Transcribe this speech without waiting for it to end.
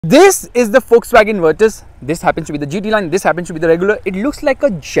This is the Volkswagen Virtus. This happens to be the GT line. This happens to be the regular. It looks like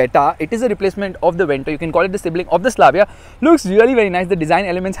a Jetta. It is a replacement of the Vento. You can call it the sibling of the Slavia. Looks really very nice. The design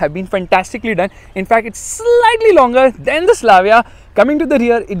elements have been fantastically done. In fact, it's slightly longer than the Slavia. Coming to the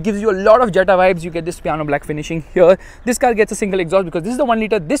rear, it gives you a lot of Jetta vibes. You get this piano black finishing here. This car gets a single exhaust because this is the 1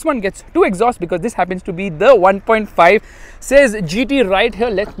 liter. This one gets 2 exhausts because this happens to be the 1.5. Says GT right here.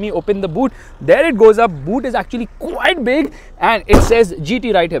 Let me open the boot. There it goes up. Boot is actually quite big and it says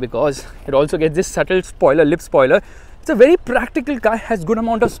GT right here because it also gets this subtle spoiler, lip spoiler. It's a very practical car, has good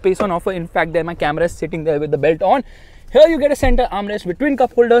amount of space on offer. In fact, there my camera is sitting there with the belt on. Here you get a center armrest with twin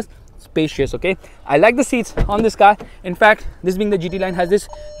cup holders. Spacious. Okay, I like the seats on this car. In fact, this being the GT line has this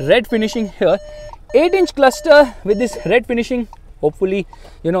red finishing here, 8-inch cluster with this red finishing. Hopefully,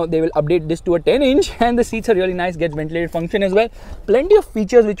 you know, they will update this to a 10-inch, and the seats are really nice, get ventilated function as well. Plenty of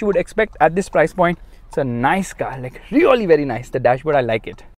features which you would expect at this price point. It's a nice car, like really very nice. The dashboard, I like it.